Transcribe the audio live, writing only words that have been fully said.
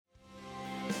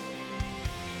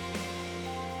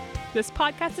This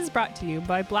podcast is brought to you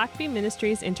by Blackaby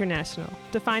Ministries International.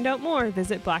 To find out more,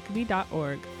 visit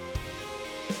blackaby.org.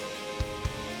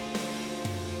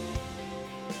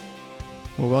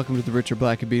 Well, welcome to the Richard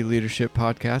Blackaby Leadership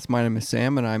Podcast. My name is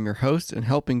Sam, and I'm your host. And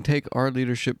helping take our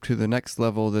leadership to the next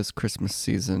level this Christmas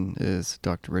season is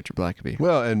Dr. Richard Blackaby.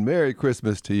 Well, and Merry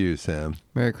Christmas to you, Sam.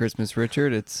 Merry Christmas,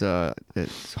 Richard. It's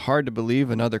hard to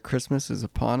believe another Christmas is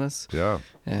upon us. Yeah,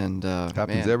 and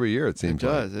happens every year. It seems it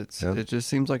does. Like. It just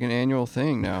seems like an annual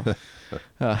thing now.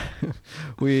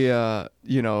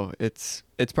 It's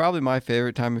probably my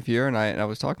favorite time of year. And I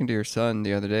was talking to your son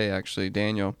the other day, actually,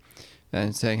 Daniel,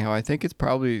 and saying how I think it's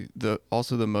probably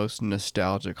also the most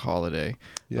nostalgic holiday.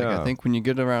 Yeah. Like I think when you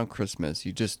get around Christmas,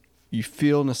 you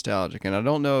feel nostalgic, and I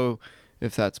don't know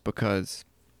if that's because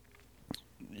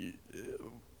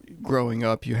growing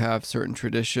up you have certain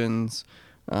traditions,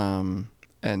 and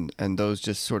those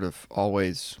just sort of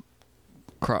always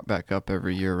crop back up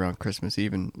every year around Christmas,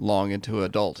 even long into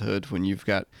adulthood when you've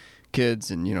got kids,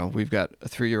 and we've got a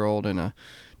 3-year-old and a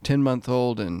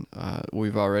 10-month-old, and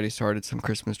we've already started some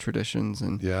Christmas traditions.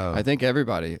 And yeah. I think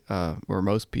everybody, or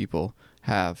most people,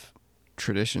 have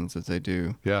traditions that they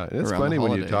do. Yeah, and it's funny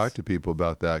when you talk to people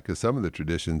about that, because some of the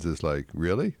traditions is like,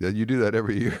 really? You do that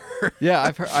every year? Yeah,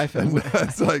 I've heard.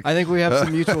 It's like, I think we have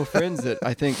some mutual friends that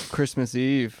I think Christmas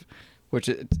Eve, which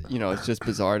it's just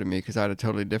bizarre to me because I had a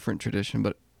totally different tradition,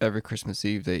 but every Christmas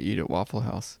Eve they eat at Waffle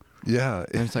House. Yeah.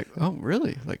 And it's like, oh,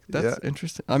 really? Like, that's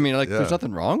interesting. I mean, there's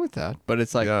nothing wrong with that, but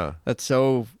it's like, that's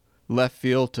so left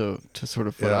field to sort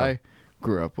of what I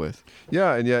grew up with.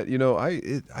 Yeah, and yet,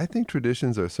 I think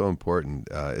traditions are so important.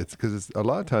 It's because a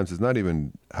lot of times it's not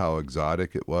even how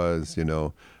exotic it was,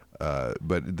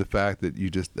 but the fact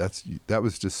that that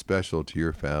was just special to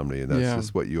your family, and that's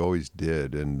just what you always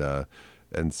did. And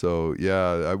so,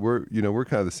 we're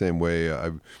kind of the same way.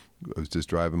 I was just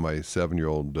driving my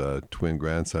 7-year-old twin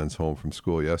grandsons home from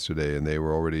school yesterday, and they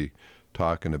were already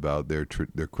talking about their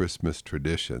Christmas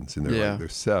traditions, and they're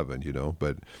 7,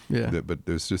 but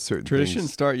there's just certain traditions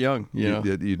things start young,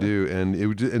 that you do, and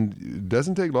it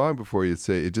doesn't take long before you'd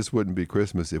say it just wouldn't be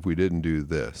Christmas if we didn't do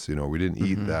this, we didn't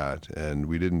eat that, and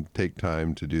we didn't take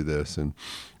time to do this, and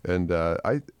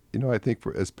I think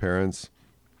as parents,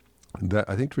 that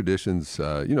I think traditions,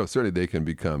 certainly they can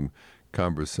become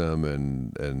cumbersome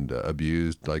and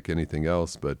abused like anything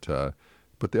else, but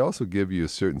they also give you a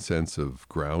certain sense of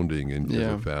grounding as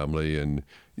a family, and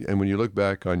when you look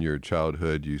back on your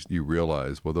childhood, you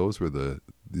realize, well, those were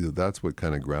that's what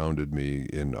kind of grounded me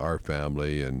in our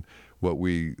family and what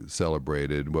we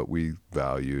celebrated, what we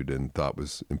valued and thought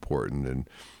was important,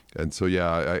 and so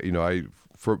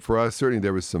for us, certainly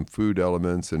there was some food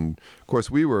elements, and of course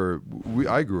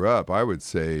I grew up, I would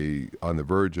say, on the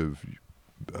verge of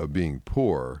being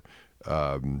poor,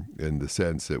 in the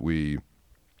sense that we,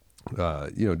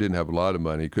 didn't have a lot of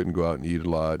money, couldn't go out and eat a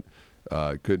lot,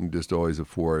 couldn't just always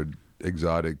afford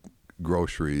exotic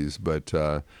groceries, but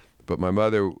my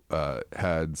mother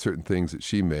had certain things that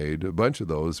she made. A bunch of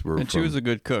those were. And she was a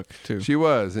good cook too. She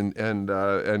was,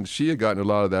 and she had gotten a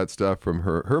lot of that stuff from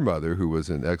her mother, who was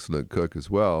an excellent cook as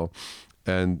well.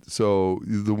 And so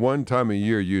the one time a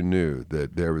year you knew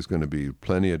that there was going to be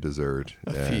plenty of dessert.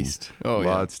 A and feast.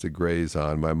 Lots to graze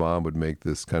on. My mom would make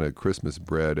this kind of Christmas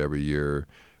bread every year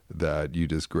that you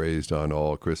just grazed on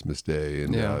all Christmas Day.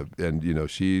 And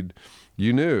she'd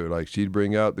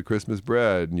bring out the Christmas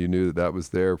bread, and you knew that was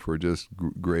there for just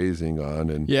grazing on.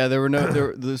 And there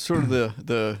were the sort of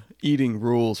the eating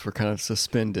rules were kind of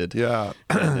suspended. Yeah.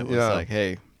 And it was like,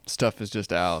 hey, stuff is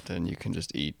just out, and you can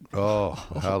just eat. Oh,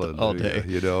 hallelujah! All day,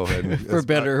 and for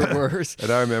better or worse.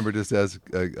 And I remember, just as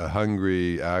a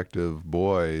hungry, active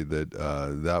boy,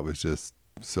 that was just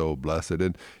so blessed.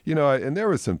 And and there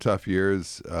were some tough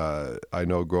years. I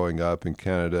know growing up in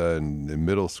Canada, and in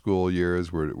middle school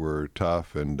years were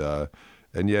tough, and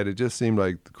yet it just seemed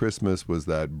like Christmas was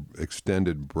that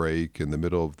extended break in the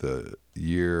middle of the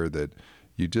year that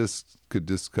you could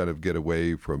just kind of get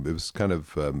away from. It was kind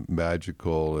of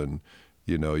magical, and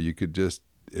you could just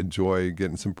enjoy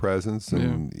getting some presents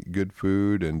and good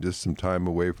food and just some time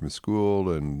away from school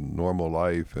and normal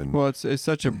life. And well, it's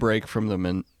such a break from the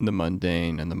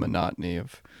mundane and the monotony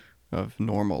of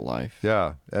normal life.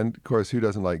 Yeah, and of course, who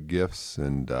doesn't like gifts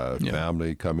and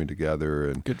family coming together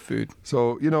and good food?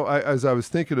 So as I was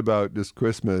thinking about this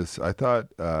Christmas, I thought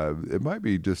it might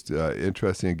be just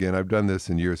interesting. Again, I've done this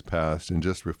in years past and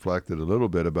just reflected a little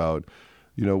bit about,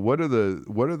 what are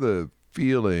the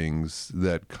feelings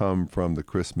that come from the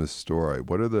Christmas story?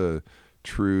 What are the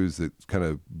truths that kind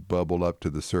of bubble up to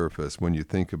the surface when you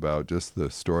think about just the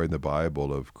story in the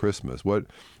Bible of Christmas?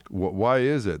 Why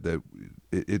is it that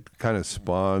it kind of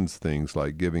spawns things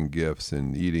like giving gifts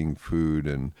and eating food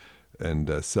and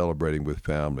celebrating with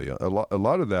family. A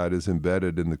lot of that is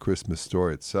embedded in the Christmas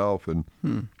story itself. And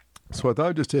so I thought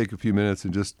I'd just take a few minutes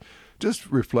and just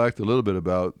reflect a little bit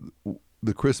about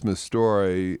the Christmas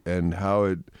story and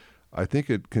how I think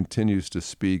it continues to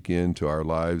speak into our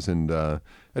lives. And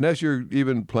as you're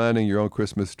even planning your own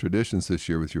Christmas traditions this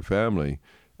year with your family,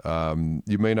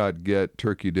 you may not get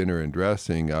turkey dinner and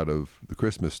dressing out of the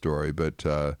Christmas story, but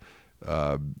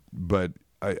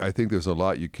I think there's a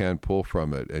lot you can pull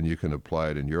from it, and you can apply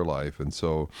it in your life. And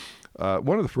so,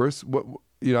 one of the first,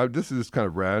 this is just kind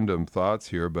of random thoughts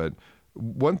here, but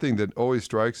one thing that always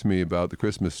strikes me about the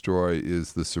Christmas story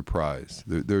is the surprise.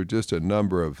 There are just a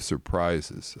number of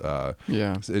surprises.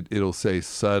 It'll say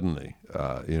suddenly,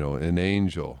 an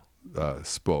angel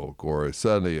spoke, or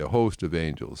suddenly a host of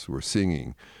angels were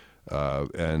singing,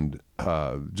 and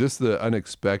just the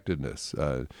unexpectedness.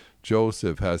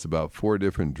 Joseph has about 4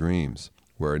 different dreams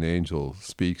where an angel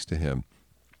speaks to him,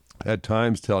 at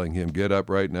times telling him, get up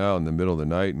right now in the middle of the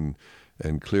night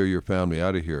and clear your family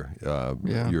out of here.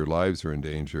 Your lives are in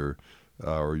danger,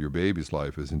 or your baby's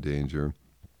life is in danger.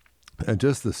 And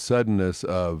just the suddenness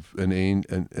of an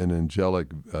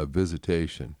angelic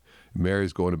visitation.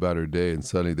 Mary's going about her day, and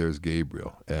suddenly there's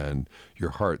Gabriel, and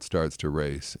your heart starts to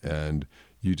race, and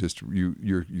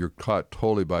you're caught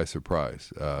totally by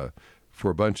surprise. For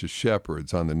a bunch of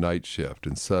shepherds on the night shift,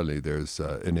 and suddenly there's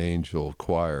an angel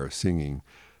choir singing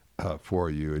for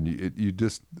you, and you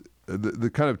just the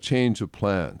kind of change of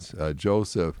plans.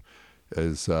 Joseph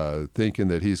is thinking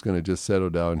that he's going to just settle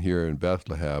down here in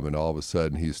Bethlehem, and all of a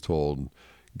sudden he's told,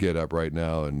 "Get up right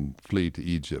now and flee to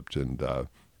Egypt." And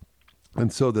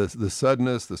so the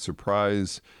suddenness, the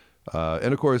surprise,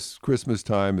 and of course Christmas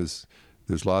time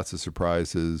there's lots of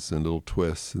surprises and little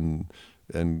twists and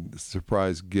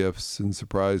surprise gifts and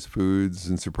surprise foods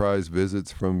and surprise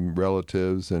visits from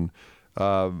relatives. And,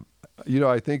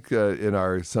 I think in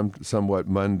our somewhat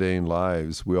mundane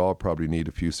lives, we all probably need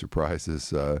a few surprises.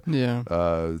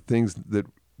 Things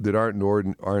that aren't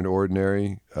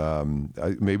ordinary.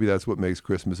 Maybe that's what makes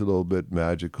Christmas a little bit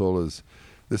magical, is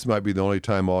this might be the only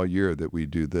time all year that we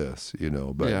do this,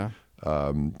 but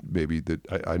maybe that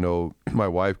I know my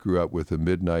wife grew up with a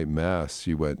midnight mass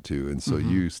she went to, and so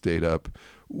you stayed up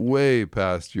way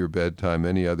past your bedtime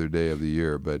any other day of the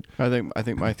year. But I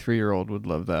think my 3-year-old would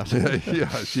love that. Yeah,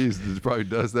 she probably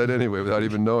does that anyway without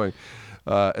even knowing.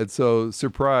 And so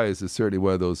surprise is certainly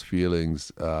one of those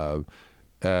feelings.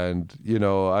 And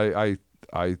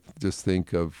I just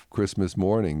think of Christmas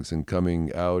mornings and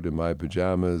coming out in my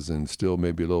pajamas and still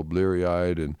maybe a little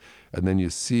bleary-eyed, and then you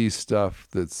see stuff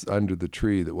that's under the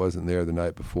tree that wasn't there the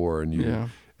night before, and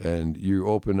you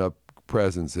open up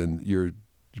presents and you're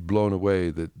blown away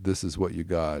that this is what you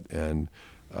got. And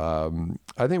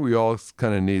I think we all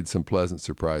kind of need some pleasant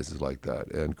surprises like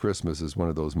that, and Christmas is one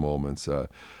of those moments. A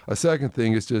second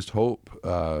thing is just hope.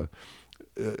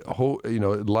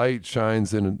 Light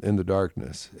shines in the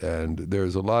darkness, and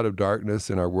there's a lot of darkness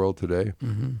in our world today,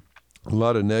 a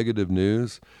lot of negative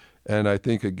news. And I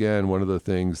think, again, one of the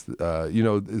things,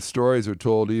 stories are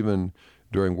told even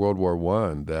during World War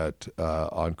I that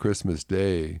on Christmas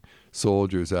Day,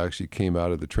 soldiers actually came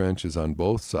out of the trenches on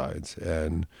both sides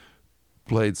and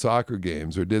played soccer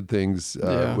games or did things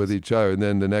with each other. And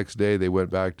then the next day they went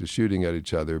back to shooting at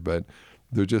each other. But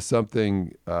there's just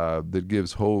something that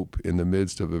gives hope in the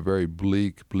midst of a very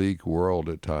bleak world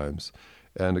at times.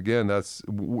 And again,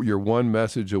 you're one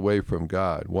message away from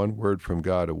God, one word from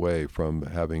God away from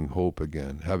having hope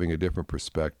again, having a different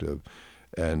perspective.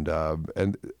 And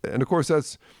of course,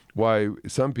 that's why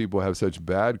some people have such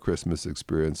bad Christmas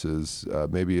experiences.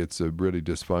 Maybe it's a really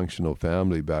dysfunctional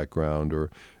family background, or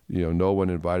no one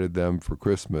invited them for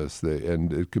Christmas,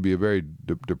 and it could be a very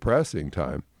depressing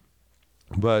time.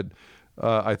 But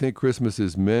I think Christmas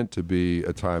is meant to be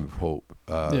a time of hope.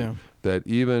 That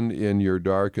even in your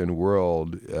darkened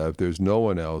world, if there's no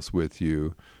one else with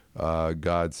you,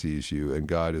 God sees you, and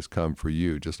God has come for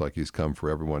you, just like He's come for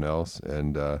everyone else.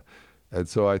 And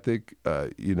so I think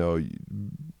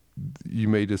you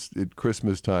may just at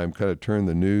Christmas time kind of turn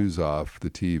the news off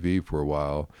the TV for a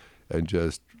while, and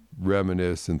just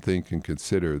reminisce and think and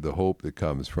consider the hope that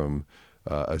comes from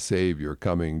a Savior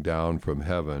coming down from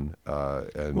heaven.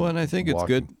 And I think it's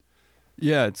good.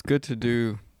 Yeah, it's good to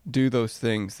do those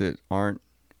things that aren't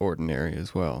ordinary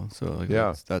as well. So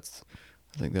that's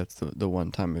I think that's the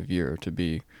one time of year to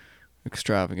be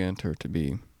extravagant or to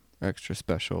be extra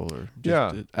special or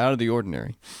just out of the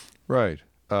ordinary. Right.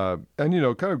 And,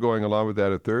 kind of going along with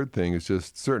that, a third thing is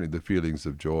just certainly the feelings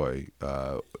of joy.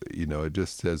 It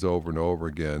just says over and over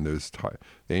again,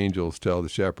 the angels tell the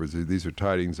shepherds, these are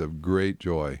tidings of great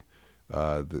joy.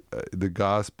 The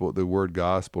gospel, the word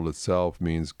gospel itself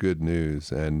means good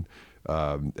news. And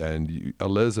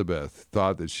Elizabeth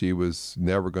thought that she was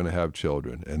never going to have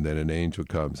children. And then an angel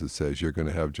comes and says, you're going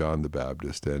to have John the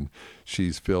Baptist. And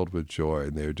she's filled with joy.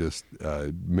 And they're just,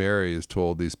 Mary is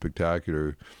told these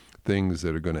spectacular things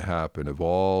that are going to happen. Of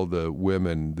all the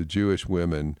women, the Jewish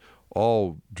women,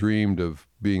 all dreamed of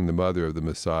being the mother of the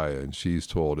Messiah, and she's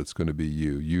told it's going to be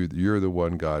you. You're the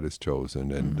one God has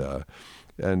chosen, and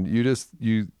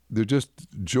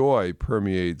joy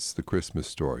permeates the Christmas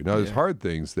story. Now, there's hard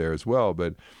things there as well,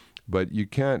 but you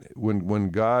can't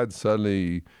when God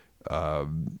suddenly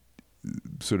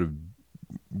sort of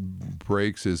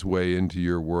breaks his way into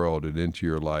your world and into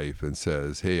your life and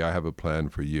says, hey, I have a plan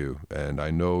for you, and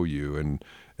I know you, and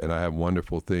I have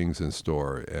wonderful things in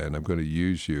store, and I'm going to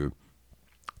use you.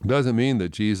 Doesn't mean that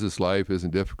Jesus' life isn't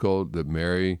difficult, that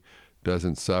Mary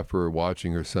doesn't suffer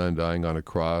watching her son dying on a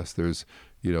cross. There's,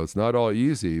 it's not all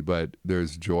easy, but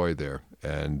there's joy there.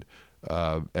 And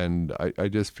I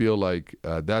just feel like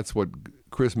that's what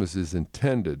Christmas is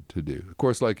intended to do. Of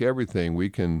course, like everything,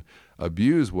 we can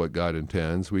abuse what God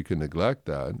intends. We can neglect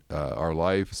that. Our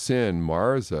life, sin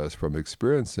mars us from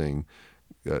experiencing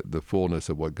the fullness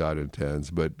of what God intends.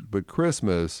 But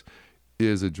Christmas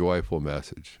is a joyful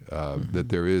message that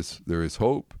there is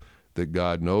hope, that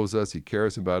God knows us, he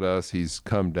cares about us, he's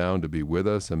come down to be with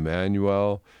us.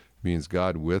 Emmanuel means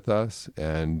God with us.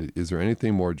 And is there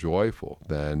anything more joyful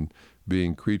than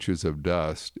being creatures of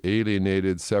dust,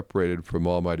 alienated, separated from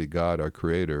Almighty God, our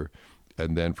Creator,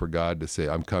 and then for God to say,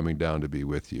 I'm coming down to be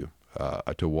with you,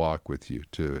 to walk with you,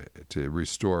 to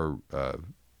restore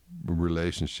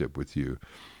relationship with you.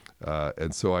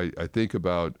 And so I think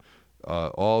about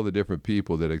all the different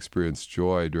people that experience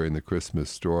joy during the Christmas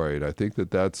story, and I think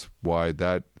that's why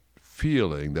that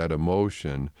feeling, that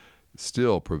emotion,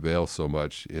 still prevails so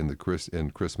much in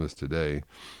Christmas today.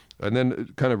 And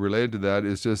then kind of related to that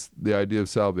is just the idea of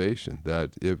salvation,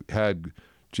 that had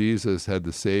Jesus, had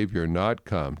the Savior not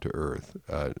come to earth,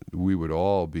 we would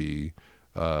all be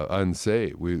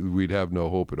unsaved. We'd have no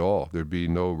hope at all. There'd be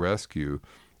no rescue.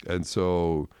 And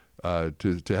so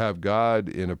to have God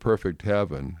in a perfect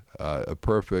heaven, a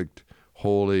perfect,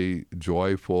 holy,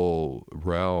 joyful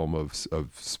realm of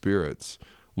spirits,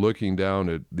 looking down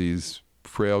at these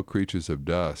frail creatures of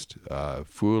dust,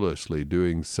 foolishly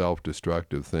doing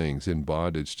self-destructive things, in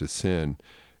bondage to sin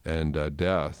and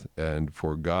death, and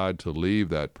for God to leave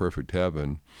that perfect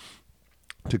heaven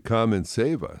to come and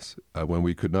save us when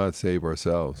we could not save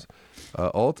ourselves.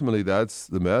 Ultimately, that's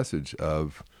the message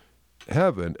of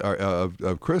heaven,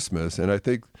 of Christmas, and I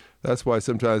think that's why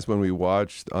sometimes when we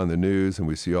watch on the news and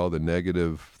we see all the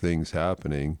negative things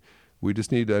happening, we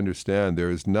just need to understand there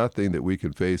is nothing that we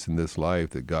can face in this life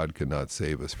that God cannot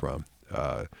save us from.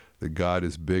 That God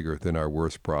is bigger than our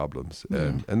worst problems.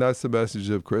 And that's the message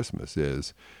of Christmas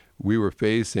is we were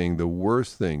facing the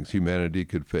worst things humanity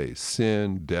could face: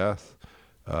 sin, death,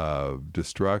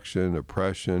 destruction,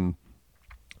 oppression.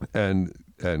 And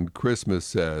Christmas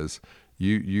says,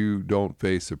 you don't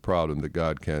face a problem that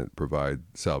God can't provide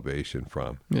salvation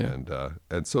from. Yeah.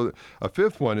 And so a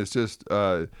fifth one is just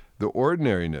the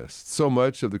ordinariness. So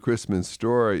much of the Christmas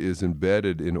story is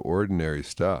embedded in ordinary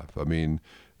stuff. I mean,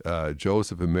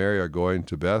 Joseph and Mary are going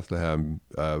to Bethlehem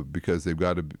because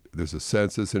there's a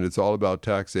census, and it's all about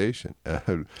taxation.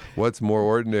 What's more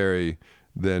ordinary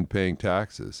than paying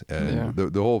taxes? And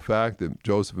the whole fact that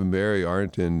Joseph and Mary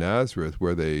aren't in Nazareth,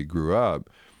 where they grew up,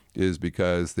 is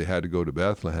because they had to go to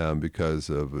Bethlehem because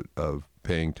of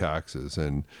paying taxes.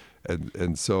 And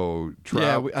so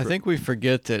I think we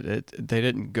forget that they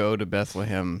didn't go to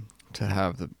Bethlehem to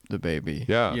have the baby.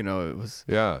 Yeah.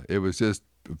 It was just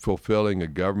fulfilling a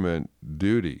government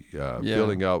duty,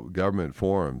 filling out government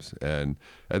forms. And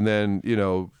then,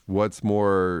 what's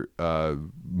more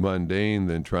mundane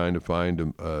than trying to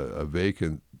find a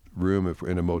vacant room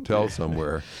in a motel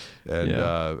somewhere. And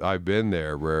I've been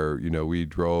there where, we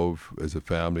drove as a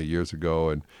family years ago,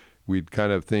 and we'd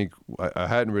kind of think, I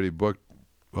hadn't really booked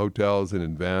hotels in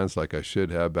advance like I should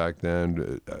have back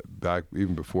then, back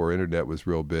even before internet was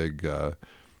real big,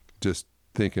 just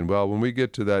thinking, well, when we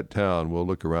get to that town, we'll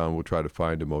look around, we'll try to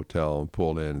find a motel and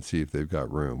pull in and see if they've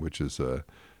got room, which is a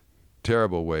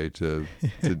terrible way to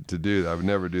do that. I would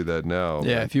never do that now.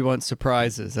 Yeah, if you want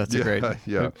surprises, that's a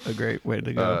great way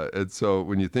to go. And so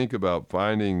when you think about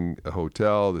finding a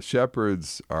hotel, the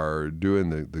shepherds are doing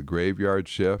the graveyard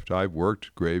shift. I've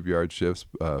worked graveyard shifts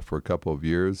for a couple of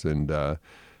years, and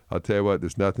I'll tell you what,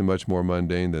 there's nothing much more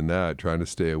mundane than that, trying to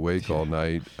stay awake all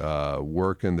night,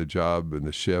 working the job and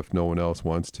the shift no one else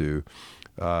wants to.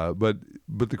 But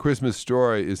the Christmas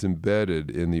story is embedded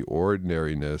in the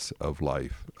ordinariness of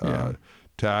life.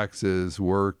 Taxes,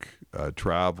 work,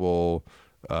 travel,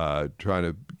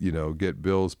 trying to, get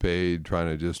bills paid, trying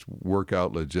to just work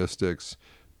out logistics,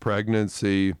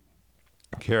 pregnancy,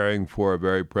 caring for a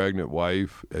very pregnant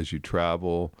wife as you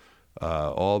travel,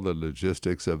 all the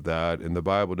logistics of that. And the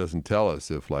Bible doesn't tell us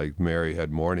if, like, Mary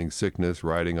had morning sickness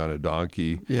riding on a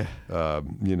donkey,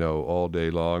 all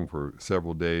day long for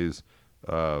several days.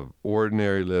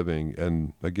 Ordinary living.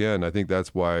 And again, I think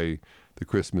that's why the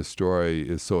Christmas story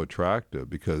is so attractive,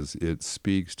 because it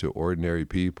speaks to ordinary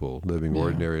people living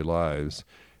ordinary lives.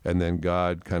 And then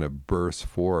God kind of bursts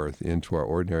forth into our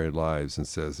ordinary lives and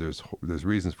says there's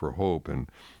reasons for hope and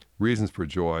reasons for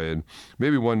joy. And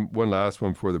maybe one last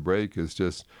one for the break is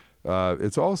just,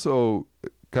 it's also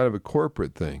kind of a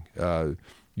corporate thing.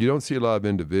 You don't see a lot of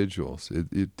individuals.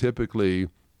 It typically,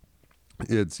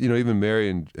 it's, even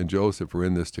Mary and Joseph are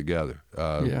in this together.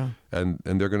 And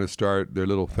they're going to start their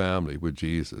little family with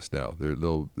Jesus now.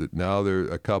 Now they're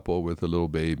a couple with a little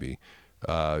baby.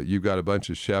 You've got a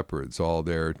bunch of shepherds all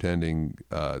there tending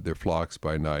their flocks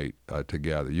by night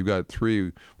together. You've got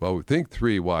three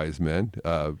wise men.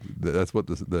 That's what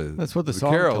the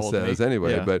song carol told says me.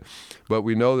 Anyway. Yeah. But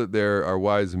we know that there are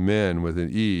wise men with an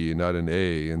E, not an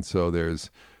A, and so there's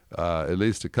at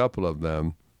least a couple of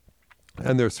them.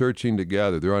 And they're searching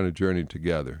together. They're on a journey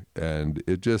together. And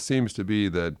it just seems to be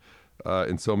that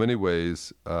in so many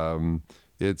ways,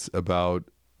 it's about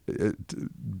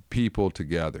people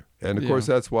together. And of course,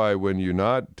 that's why when you're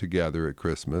not together at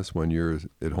Christmas, when you're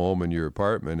at home in your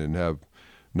apartment and have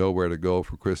nowhere to go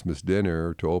for Christmas dinner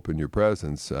or to open your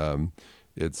presents,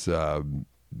 it's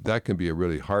that can be a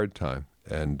really hard time.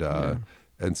 And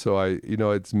so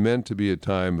it's meant to be a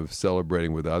time of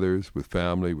celebrating with others, with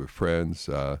family, with friends.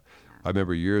 I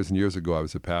remember years and years ago, I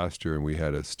was a pastor, and we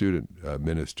had a student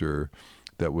minister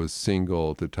that was single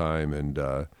at the time, and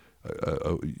a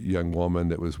young woman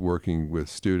that was working with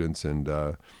students, and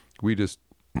we just,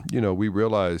 we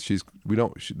realized we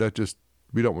don't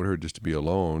want her just to be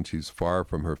alone. She's far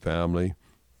from her family,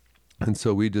 and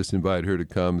so we just invited her to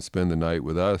come spend the night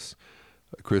with us,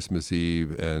 Christmas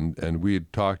Eve, and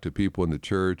we'd talked to people in the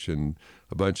church, and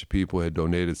a bunch of people had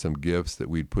donated some gifts that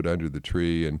we'd put under the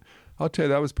tree, and I'll tell you,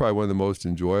 that was probably one of the most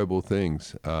enjoyable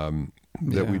things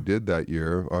that we did that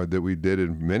year, or that we did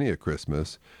in many a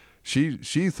Christmas. She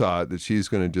thought that she's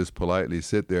going to just politely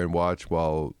sit there and watch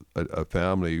while a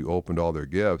family opened all their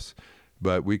gifts,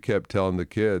 but we kept telling the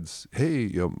kids,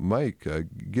 "Hey, Mike,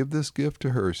 give this gift to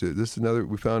her.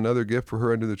 We found another gift for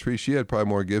her under the tree." She had probably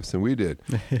more gifts than we did,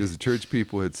 because the church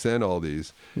people had sent all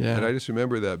these. And I just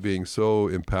remember that being so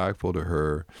impactful to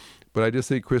her. But I just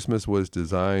think Christmas was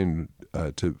designed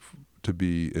to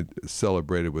be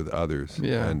celebrated with others.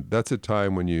 And that's a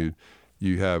time when you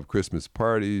have Christmas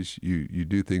parties, you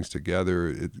do things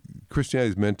together.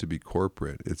 Christianity is meant to be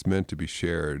corporate. It's meant to be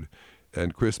shared.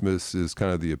 And Christmas is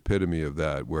kind of the epitome of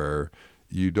that, where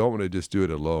you don't want to just do it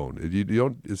alone. You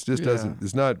don't. It's just doesn't.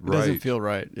 It's not right. It doesn't feel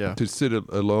right. Yeah. To sit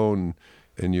alone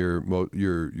in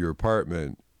your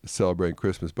apartment celebrating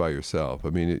Christmas by yourself. I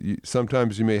mean,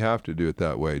 sometimes you may have to do it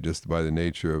that way, just by the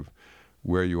nature of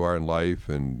where you are in life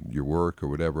and your work or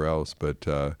whatever else. But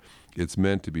it's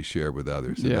meant to be shared with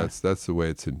others. And that's the way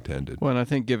it's intended. Well, and I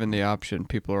think given the option,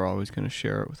 people are always going to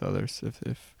share it with others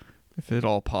if at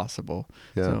all possible.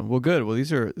 Yeah. So, well, good. Well,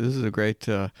 this is a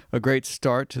great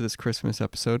start to this Christmas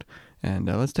episode, and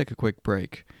let's take a quick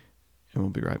break, and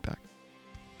we'll be right back.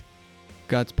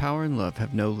 God's power and love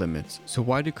have no limits, so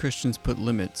why do Christians put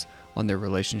limits on their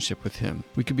relationship with Him?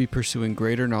 We could be pursuing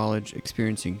greater knowledge,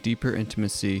 experiencing deeper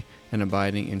intimacy, and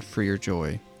abiding in freer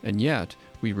joy. And yet,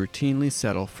 we routinely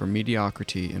settle for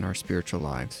mediocrity in our spiritual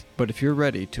lives. But if you're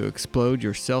ready to explode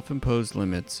your self-imposed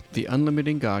limits, the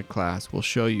Unlimiting God class will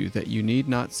show you that you need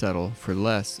not settle for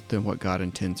less than what God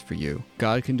intends for you.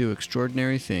 God can do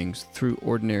extraordinary things through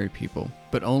ordinary people,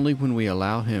 but only when we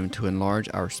allow Him to enlarge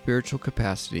our spiritual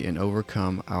capacity and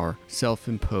overcome our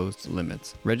self-imposed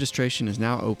limits. Registration is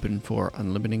now open for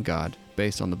Unlimiting God,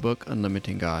 based on the book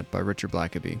Unlimiting God by Richard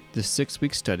Blackaby. This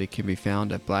 6-week study can be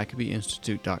found at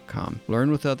blackabyinstitute.com. Learn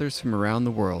with others from around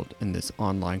the world in this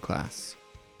online class.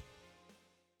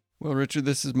 Well, Richard,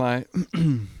 this is my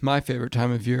my favorite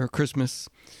time of year, Christmas,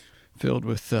 filled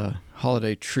with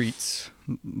holiday treats,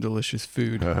 delicious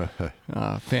food,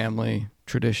 family,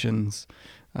 traditions.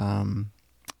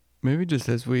 Maybe just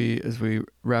as we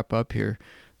wrap up here,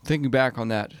 thinking back on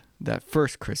that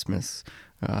first Christmas,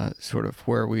 sort of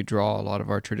where we draw a lot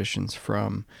of our traditions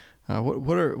from.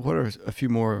 What are a few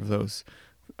more of those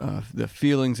the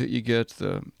feelings that you get,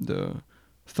 the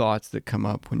thoughts that come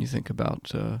up when you think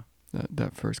about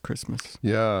that first Christmas?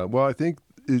 Yeah, well, I think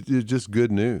it's just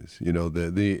good news. You know,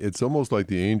 it's almost like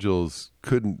the angels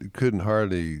couldn't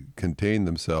hardly contain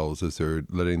themselves as they're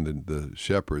letting the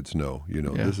shepherds know. You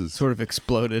know, this is sort of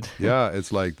exploded. Yeah,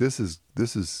 it's like this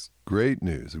is great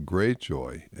news, great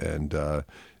joy,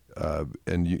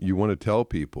 and you want to tell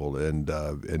people, and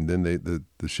then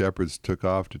the shepherds took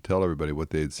off to tell everybody what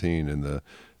they had seen, and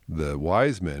the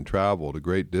wise men traveled a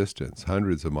great distance,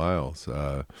 hundreds of miles,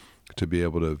 to be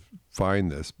able to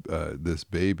find this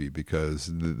baby, because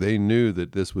they knew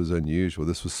that this was unusual,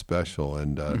 this was special,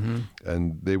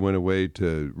 and they went away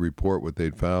to report what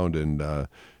they'd found, and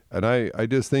I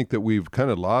just think that we've kind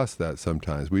of lost that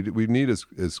sometimes. We need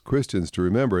as Christians to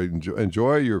remember,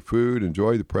 enjoy your food,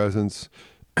 enjoy the presents,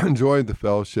 enjoy the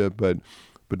fellowship, but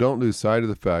don't lose sight of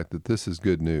the fact that this is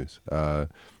good news.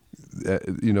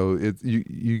 You know,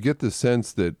 you get the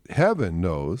sense that heaven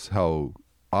knows how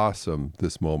awesome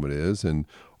this moment is, and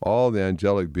all the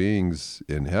angelic beings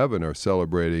in heaven are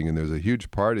celebrating, and there's a huge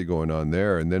party going on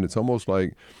there, and then it's almost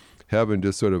like heaven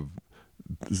just sort of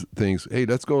thinks, hey,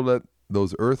 let's go let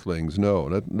those earthlings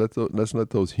know, let's let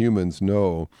those humans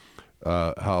know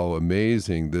how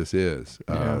amazing this is.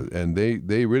 And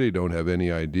they really don't have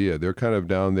any idea. They're kind of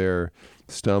down there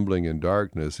stumbling in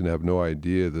darkness and have no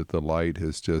idea that the light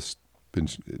has just been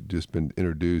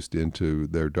introduced into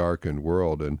their darkened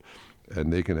world, and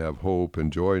they can have hope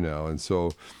and joy now. And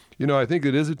so, you know, I think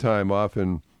it is a time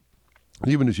often,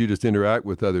 even as you just interact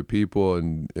with other people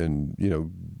and you know,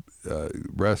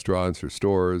 restaurants or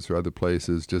stores or other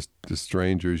places, just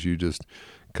strangers you just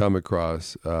come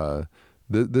across,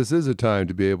 this is a time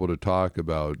to be able to talk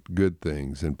about good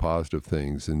things and positive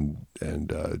things,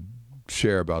 and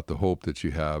share about the hope that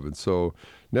you have. And so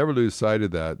never lose sight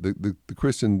of that.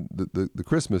 The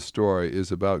Christmas story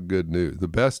is about good news, the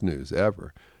best news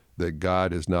ever, that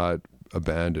God has not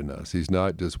abandoned us. He's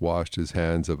not just washed his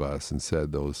hands of us and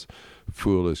said, those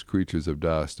foolish creatures of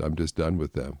dust, I'm just done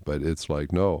with them. But it's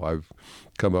like, no, I've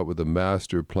come up with a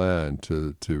master plan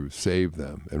to save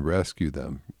them and rescue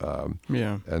them.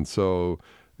 And so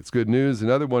it's good news.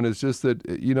 Another one is just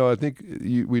that, you know, I think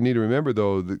we need to remember,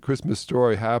 though, the Christmas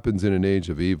story happens in an age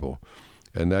of evil.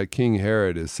 And that King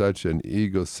Herod is such an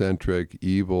egocentric,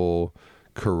 evil,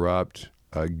 corrupt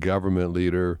government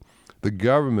leader. The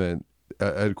government,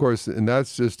 of course, and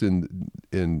that's just in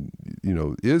you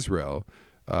know, Israel.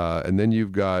 And then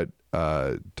you've got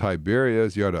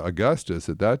Tiberius, you had Augustus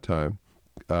at that time,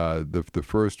 the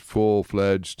first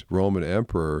full-fledged Roman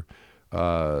emperor,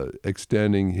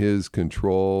 extending his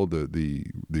control, the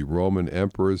Roman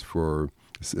emperors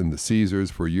and the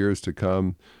Caesars for years to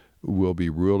come will be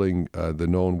ruling the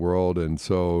known world. And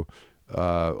so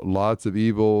lots of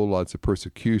evil, lots of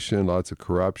persecution, lots of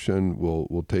corruption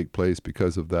will take place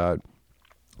because of that.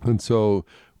 And so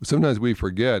sometimes we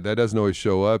forget that doesn't always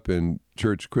show up in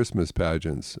church Christmas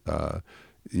pageants.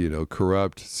 You know,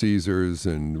 corrupt Caesars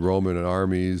and Roman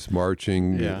armies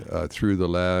marching through the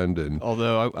land. And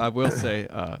although I will say,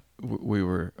 I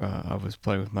was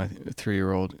playing with my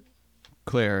 3-year-old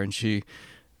Claire, and she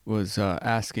was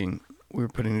asking. We were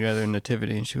putting together a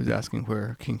nativity, and she was asking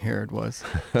where King Herod was.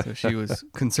 So she was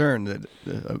concerned that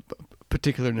a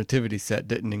particular nativity set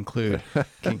didn't include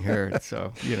King Herod.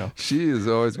 So, you know. She is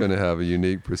always going to have a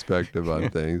unique perspective on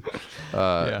things.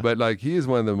 But, like, he is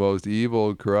one of the most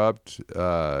evil, corrupt,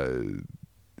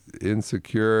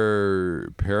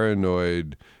 insecure,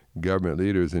 paranoid government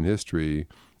leaders in history.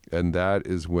 And that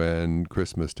is when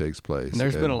Christmas takes place. And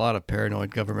there's been a lot of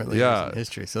paranoid government leaders in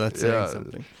history, so that's saying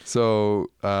something. So,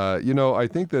 you know, I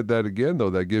think that again, though,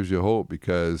 that gives you hope,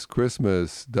 because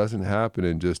Christmas doesn't happen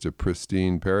in just a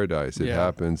pristine paradise. It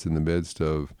happens in the midst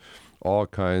of all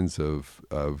kinds of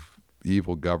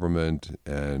evil government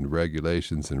and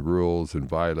regulations and rules and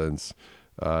violence.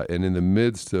 And in the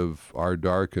midst of our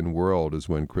darkened world is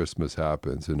when Christmas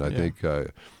happens. And I think...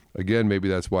 again, maybe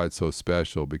that's why it's so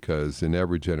special, because in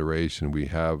every generation we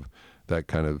have that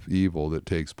kind of evil that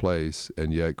takes place,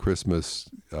 and yet Christmas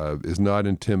is not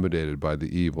intimidated by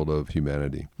the evil of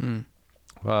humanity.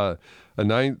 A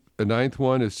ninth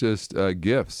one is just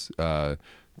gifts. The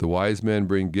wise men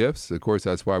bring gifts. Of course,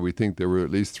 that's why we think there were at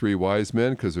least 3 wise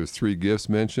men, because there's 3 gifts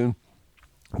mentioned.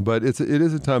 But it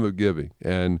is a time of giving,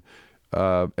 and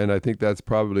I think that's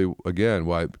probably, again,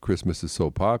 why Christmas is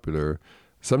so popular.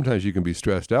 Sometimes you can be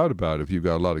stressed out about it if you've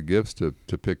got a lot of gifts to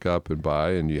pick up and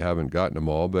buy and you haven't gotten them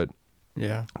all. But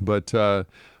you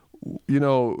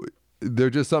know,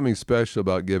 there's just something special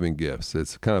about giving gifts.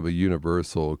 It's kind of a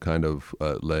universal kind of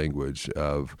language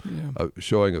of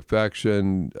showing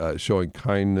affection, showing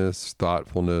kindness,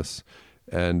 thoughtfulness.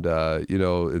 And,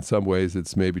 in some ways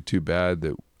it's maybe too bad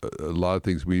that a lot of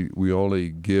things we only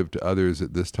give to others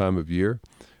at this time of year.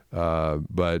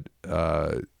 But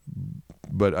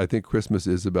I think Christmas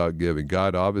is about giving.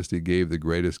 God obviously gave the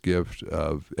greatest gift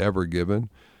of ever given.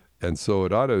 And so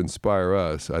it ought to inspire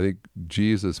us. I think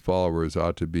Jesus followers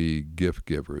ought to be gift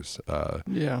givers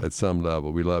at some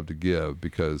level. We love to give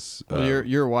because... Well,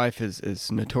 your wife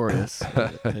is notorious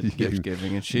at gift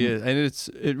giving, and she is. And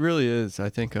it really is, I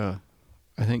think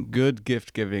good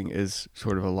gift giving is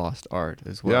sort of a lost art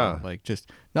as well. Yeah. Like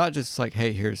not just like,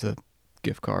 hey, here's a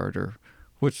gift card, or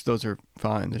which those are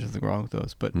fine. There's nothing wrong with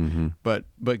those. But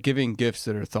but giving gifts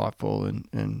that are thoughtful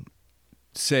and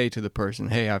say to the person,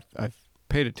 hey, I've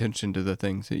paid attention to the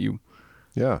things that you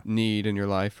need in your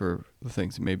life, or the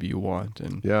things that maybe you want,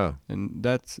 and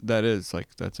that's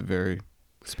a very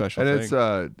special thing. It's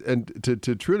and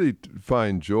to truly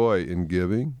find joy in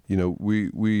giving,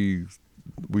 we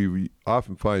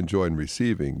often find joy in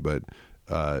receiving, but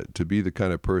to be the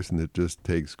kind of person that just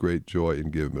takes great joy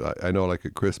in giving. I know, like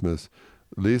at Christmas,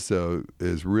 Lisa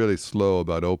is really slow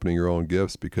about opening her own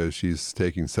gifts because she's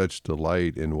taking such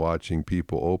delight in watching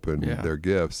people open their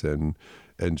gifts, and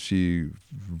she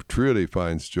truly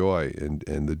finds joy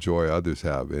in the joy others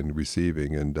have in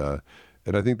receiving, and I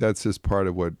think that's just part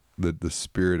of what the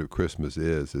spirit of Christmas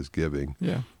is giving.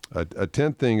 Yeah. A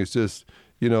tenth thing is just,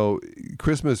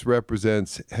 Christmas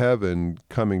represents heaven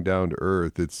coming down to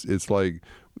earth. It's like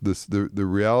the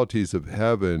realities of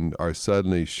heaven are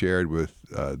suddenly shared with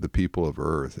the people of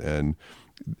earth, and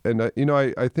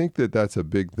I think that's a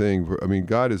big thing.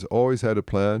 God has always had a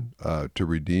plan to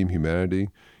redeem humanity.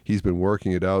 He's been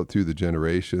working it out through the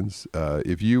generations.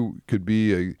 If you could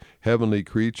be a heavenly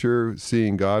creature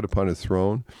seeing God upon his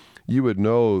throne, you would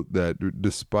know that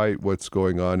despite what's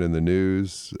going on in the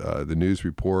news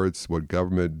reports, what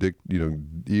government,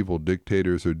 evil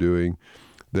dictators are doing,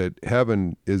 that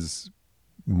heaven is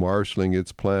marshaling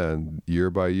its plan year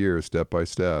by year, step by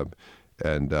step,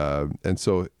 and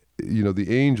so the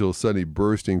angels suddenly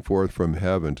bursting forth from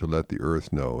heaven to let the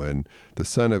earth know, and the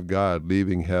Son of God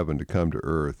leaving heaven to come to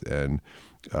earth, and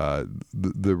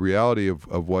the reality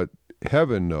of what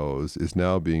heaven knows is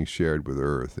now being shared with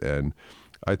earth. And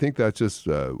I think that's just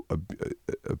a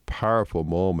powerful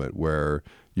moment where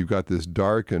you've got this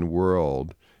darkened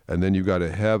world, and then you've got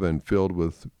a heaven filled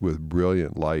with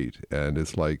brilliant light, and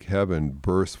it's like heaven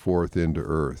bursts forth into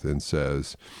earth and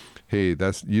says, hey,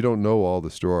 you don't know all the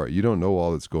story. You don't know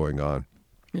all that's going on.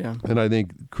 Yeah. And I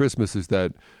think Christmas is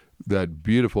that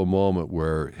beautiful moment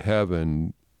where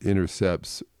heaven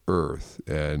intercepts earth,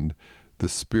 and the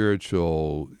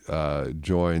spiritual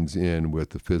joins in with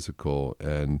the physical,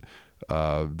 and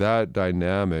that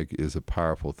dynamic is a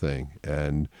powerful thing.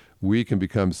 And we can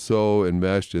become so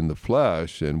enmeshed in the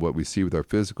flesh and what we see with our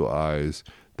physical eyes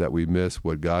that we miss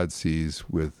what God sees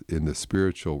in the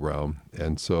spiritual realm.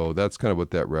 And so that's kind of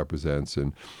what that represents.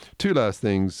 And two last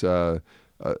things. An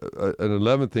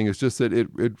 11th thing is just that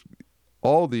it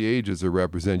all the ages are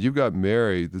represented. You've got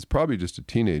Mary, that's probably just a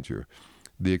teenager.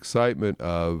 The excitement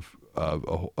of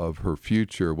her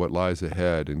future, what lies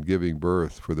ahead, and giving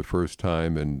birth for the first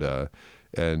time,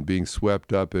 and being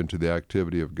swept up into the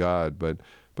activity of God.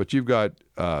 But you've got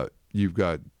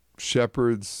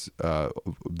shepherds.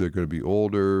 They're going to be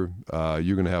older.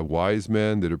 You're going to have wise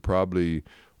men that are probably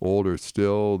older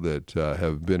still, that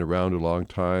have been around a long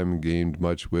time and gained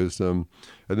much wisdom.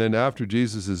 And then after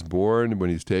Jesus is born,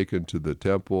 when he's taken to the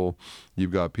temple,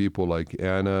 you've got people like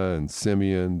Anna and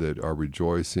Simeon that are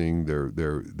rejoicing.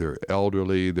 They're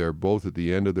elderly. They're both at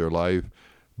the end of their life,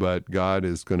 but God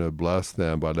is going to bless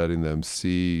them by letting them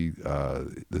see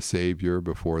the Savior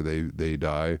before they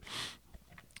die.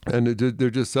 And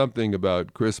there's just something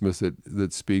about Christmas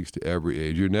that speaks to every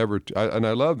age. And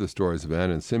I love the stories of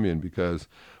Anna and Simeon, because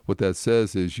what that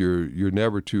says is you're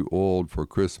never too old for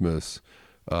Christmas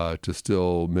to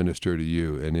still minister to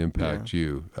you and impact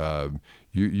you.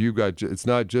 You got, it's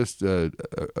not just a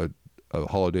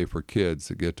holiday for kids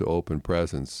that get to open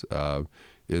presents.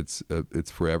 It's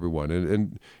for everyone.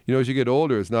 And as you get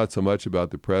older, it's not so much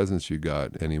about the presents you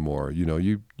got anymore.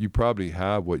 You probably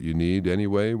have what you need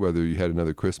anyway, whether you had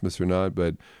another Christmas or not,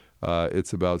 but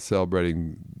it's about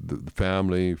celebrating the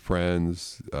family,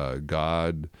 friends,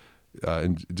 God,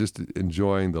 and just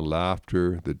enjoying the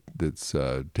laughter that's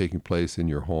taking place in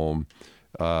your home.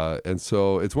 And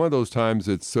so it's one of those times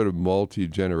that's sort of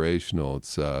multi-generational.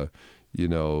 It's, the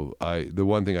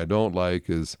one thing I don't like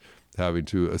is having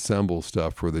to assemble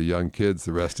stuff for the young kids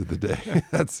the rest of the day.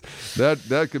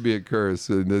 that could be a curse.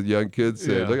 And the young kids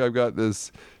say, "Look, I've got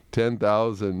this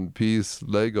 10,000 piece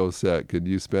Lego set. Could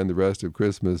you spend the rest of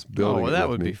Christmas building it with me?" that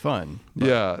would be fun.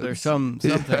 Yeah, there's some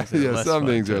things that are less some fun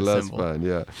things to are less assemble. fun.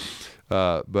 Yeah.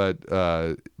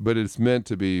 But it's meant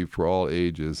to be for all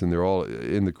ages, and they're all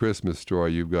in the Christmas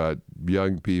story. You've got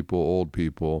young people, old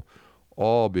people,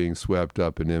 all being swept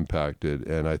up and impacted.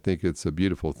 And I think it's a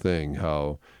beautiful thing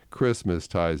how Christmas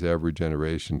ties every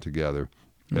generation together.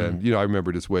 And I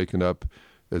remember just waking up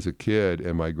as a kid,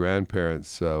 and my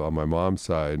grandparents on my mom's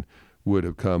side would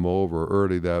have come over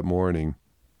early that morning.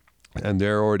 And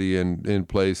they're already in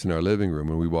place in our living room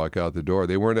when we walk out the door.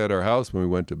 They weren't at our house when we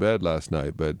went to bed last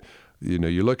night, but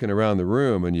you're looking around the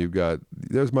room, and you've got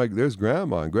there's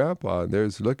grandma and grandpa,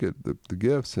 and look at the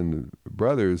gifts and the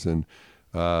brothers, and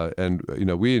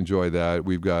we enjoy that.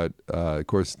 We've got of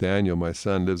course Daniel, my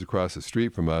son, lives across the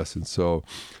street from us, and so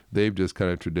they've just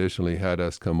kind of traditionally had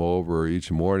us come over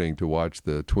each morning to watch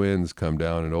the twins come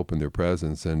down and open their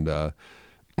presents, and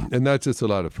that's just a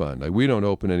lot of fun. Like, we don't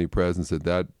open any presents at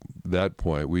that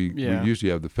point. We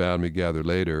usually have the family gather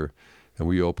later, and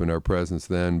we open our presents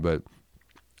then, but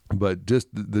just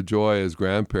the joy as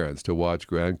grandparents to watch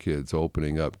grandkids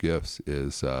opening up gifts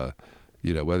is,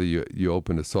 whether you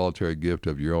open a solitary gift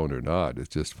of your own or not, it's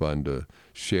just fun to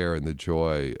share in the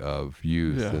joy of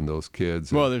youth and those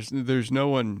kids. Well, there's no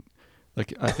one,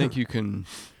 like, I think you can,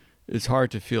 it's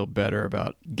hard to feel better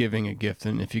about giving a gift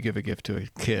than if you give a gift to a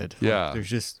kid. Yeah. There's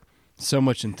just so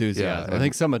much enthusiasm. Yeah, I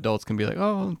think some adults can be like,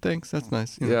 "Oh, thanks, that's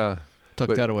nice."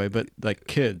 Tuck that away, but like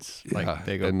kids, like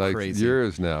they go and like crazy.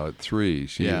 yours now at 3,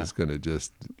 she is going to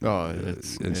just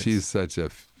she's such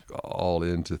all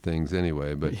into things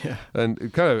anyway. But and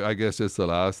kind of, I guess, just the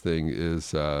last thing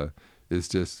is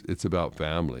just it's about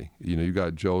family. You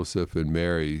got Joseph and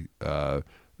Mary.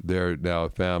 They're now a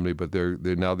family, but they're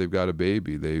now they've got a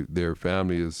baby. Their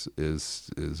family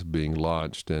is being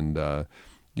launched, and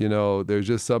there's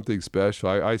just something special.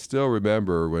 I still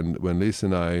remember when Lisa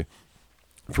and I,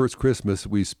 first Christmas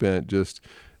we spent just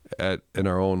in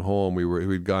our own home.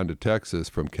 We'd gone to Texas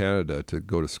from Canada to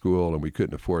go to school, and we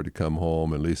couldn't afford to come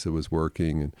home, and Lisa was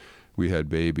working, and we had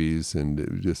babies, and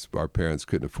it was just our parents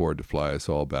couldn't afford to fly us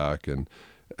all back, and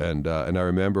I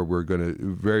remember we're going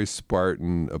to very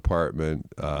Spartan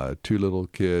apartment, 2 little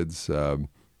kids,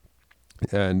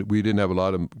 and we didn't have a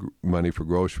lot of money for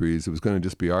groceries. It was going to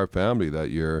just be our family that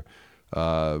year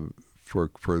for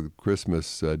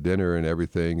Christmas dinner and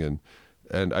everything,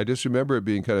 and I just remember it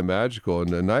being kind of magical.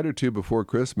 And a night or two before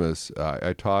Christmas,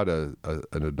 I taught an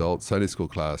adult Sunday school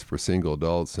class for single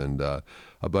adults, and a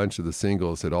bunch of the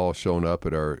singles had all shown up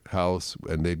at our house,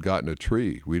 and they'd gotten a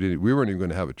tree. We weren't even going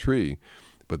to have a tree,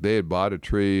 but they had bought a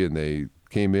tree, and they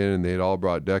came in, and they had all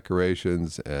brought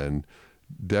decorations and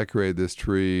decorated this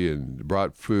tree and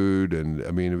brought food. And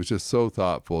I mean, it was just so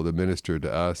thoughtful to minister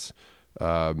to us.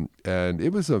 And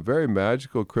it was a very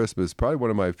magical Christmas. Probably one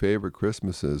of my favorite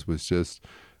Christmases was just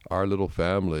our little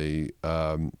family,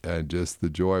 and just the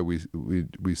joy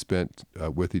we spent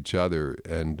with each other.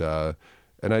 And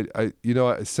I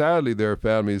sadly, there are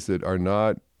families that are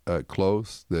not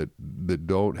close, that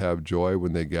don't have joy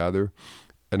when they gather.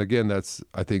 And again,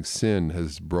 I think sin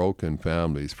has broken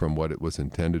families from what it was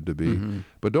intended to be. Mm-hmm.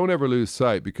 But don't ever lose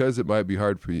sight, because it might be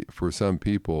hard for some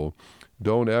people.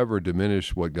 Don't ever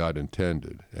diminish what God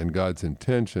intended. And God's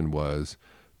intention was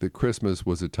that Christmas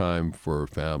was a time for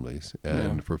families,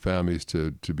 and for families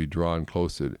to be drawn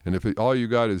closer. And if all you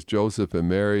got is Joseph and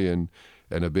Mary and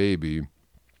a baby,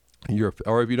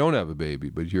 or if you don't have a baby,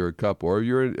 but you're a couple, or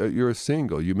you're a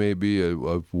single, you may be a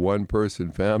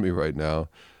one-person family right now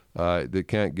that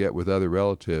can't get with other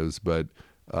relatives, but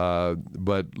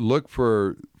look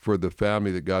for the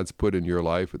family that God's put in your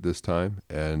life at this time,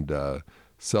 and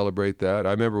celebrate that.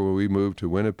 I remember when we moved to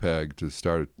Winnipeg to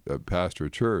start pastor a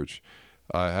church,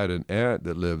 I had an aunt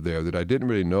that lived there that I didn't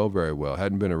really know very well,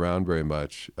 hadn't been around very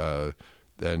much,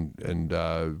 and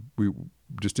we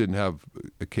just didn't have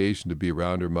occasion to be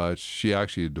around her much. She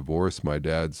actually divorced my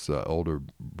dad's older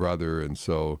brother, and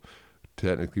so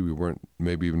technically we weren't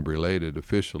maybe even related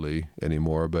officially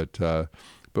anymore, but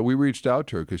we reached out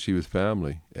to her because she was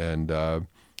family, and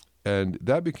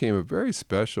that became a very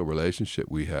special relationship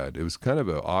we had. It was kind of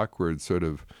an awkward sort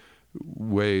of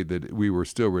way that we were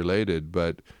still related,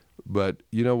 but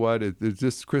you know what? It's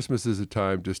just, Christmas is a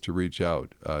time just to reach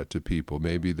out to people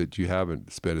maybe that you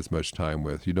haven't spent as much time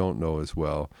with, you don't know as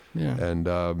well. Yeah. And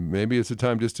maybe it's a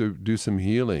time just to do some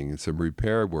healing, some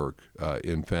repair work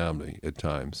in family at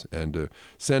times, and to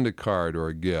send a card or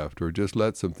a gift, or just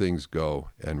let some things go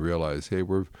and realize, hey,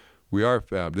 we're we are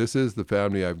family. This is the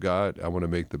family I've got. I want to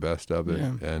make the best of it.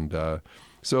 Yeah. And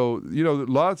so,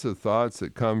 lots of thoughts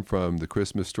that come from the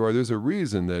Christmas story. There's a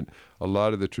reason that a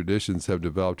lot of the traditions have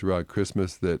developed around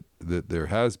Christmas that there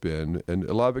has been, and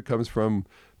a lot of it comes from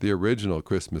the original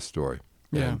Christmas story.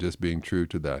 Yeah. And just being true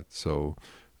to that. So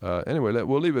anyway,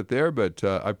 we'll leave it there, but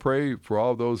I pray for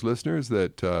all those listeners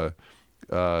that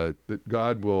that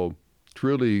God will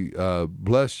truly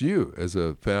bless you as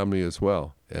a family as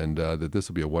well, and that this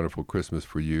will be a wonderful Christmas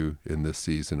for you in this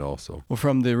season also. Well,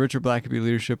 from the Richard Blackaby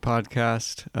Leadership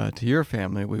Podcast to your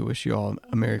family, we wish you all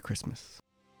a Merry Christmas.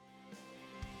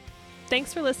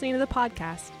 Thanks for listening to the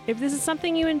podcast. If this is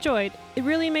something you enjoyed, it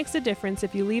really makes a difference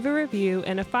if you leave a review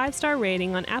and a 5-star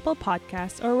rating on Apple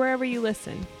Podcasts or wherever you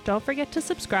listen. Don't forget to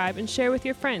subscribe and share with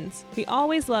your friends. We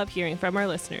always love hearing from our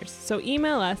listeners, so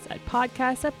email us at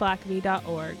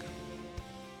podcast@blackaby.org.